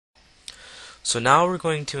So now we're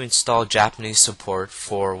going to install Japanese support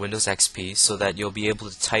for Windows XP so that you'll be able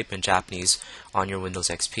to type in Japanese on your Windows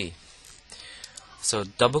XP. So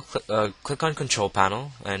click on Control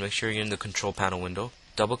Panel and make sure you're in the Control Panel window.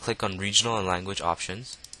 Double click on Regional and Language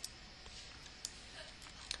Options.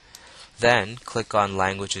 Then click on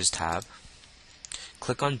Languages tab.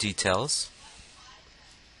 Click on Details.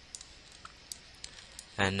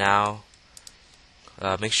 And now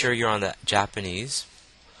make sure you're on the Japanese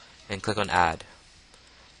and click on Add.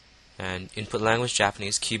 And input language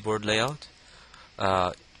Japanese, keyboard layout,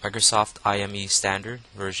 Microsoft IME Standard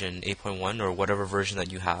version 8.1 or whatever version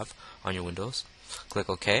that you have on your Windows. Click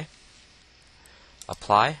OK,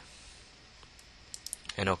 apply,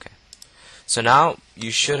 and OK. So now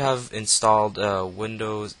you should have installed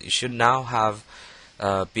Windows. You should now have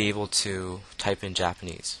be able to type in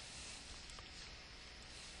Japanese.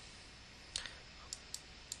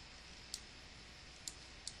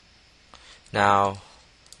 Now,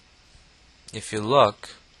 if you look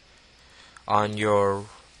on your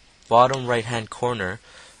bottom right hand corner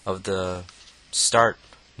of the start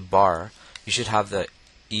bar, you should have the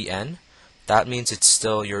EN. That means it's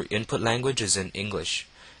still your input language is in English.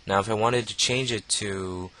 Now if I wanted to change it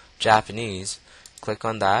to Japanese, click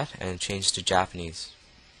on that and change to Japanese.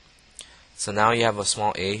 So now you have a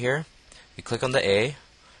small A here. You click on the A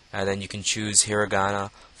and then you can choose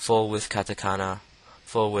hiragana, full with katakana,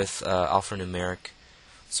 full with alphanumeric.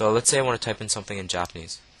 So let's say I want to type in something in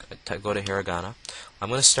Japanese. Go to hiragana. I'm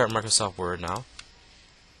going to start Microsoft Word now.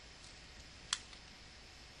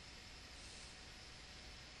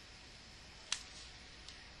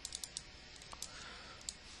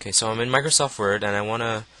 Okay, so I'm in Microsoft Word and I want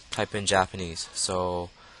to type in Japanese. So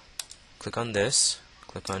click on this,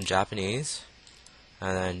 click on Japanese,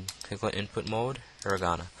 and then click on input mode,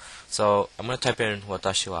 hiragana. So I'm going to type in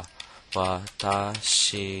watashi wa.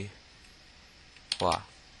 Watashi wa.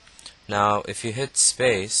 Now if you hit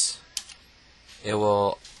space, it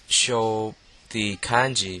will show the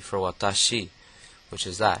kanji for watashi, which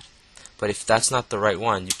is that. But if that's not the right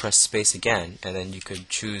one, you press space again and then you could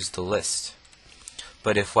choose the list.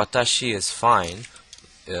 But if watashi is fine,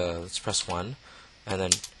 let's press 1 and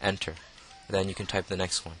then enter. Then you can type the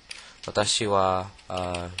next one. Watashi wa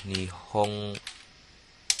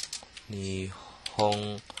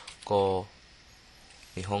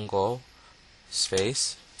Nihongo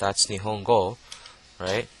space. That's Nihongo,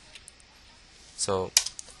 right? So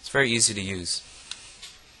it's very easy to use.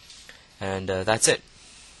 And that's it.